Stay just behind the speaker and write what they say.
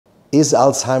Is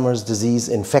Alzheimer's disease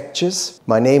infectious?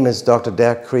 My name is Dr.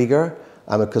 Derk Krieger.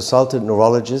 I'm a consultant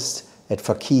neurologist at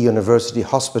Fakeeh University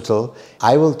Hospital.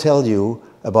 I will tell you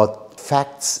about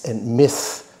facts and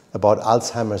myths about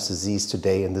Alzheimer's disease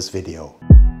today in this video.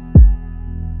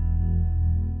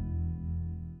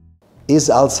 Is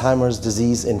Alzheimer's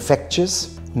disease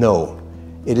infectious? No.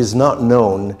 It is not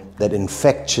known that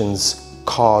infections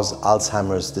cause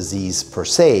Alzheimer's disease per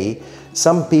se.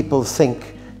 Some people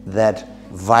think that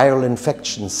viral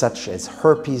infections such as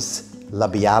herpes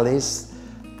labialis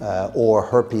or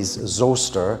herpes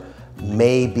zoster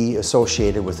may be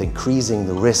associated with increasing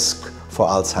the risk for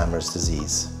Alzheimer's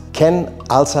disease. Can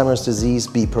Alzheimer's disease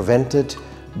be prevented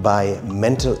by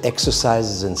mental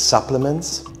exercises and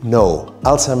supplements? No,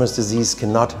 Alzheimer's disease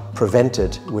cannot be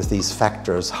prevented with these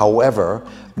factors. However,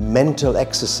 mental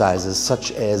exercises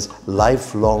such as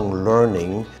lifelong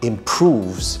learning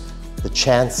improves the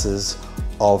chances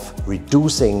of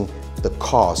reducing the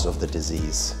cause of the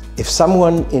disease. If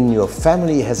someone in your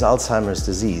family has Alzheimer's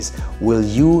disease, will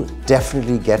you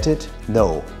definitely get it?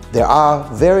 No. There are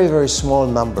very, very small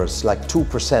numbers, like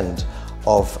 2%,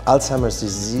 of Alzheimer's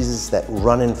diseases that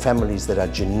run in families that are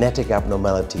genetic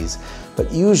abnormalities.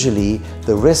 But usually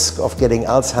the risk of getting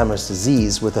Alzheimer's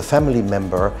disease with a family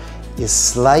member is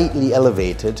slightly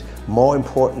elevated. More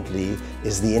importantly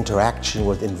is the interaction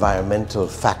with environmental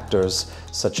factors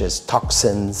such as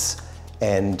toxins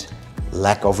and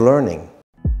lack of learning.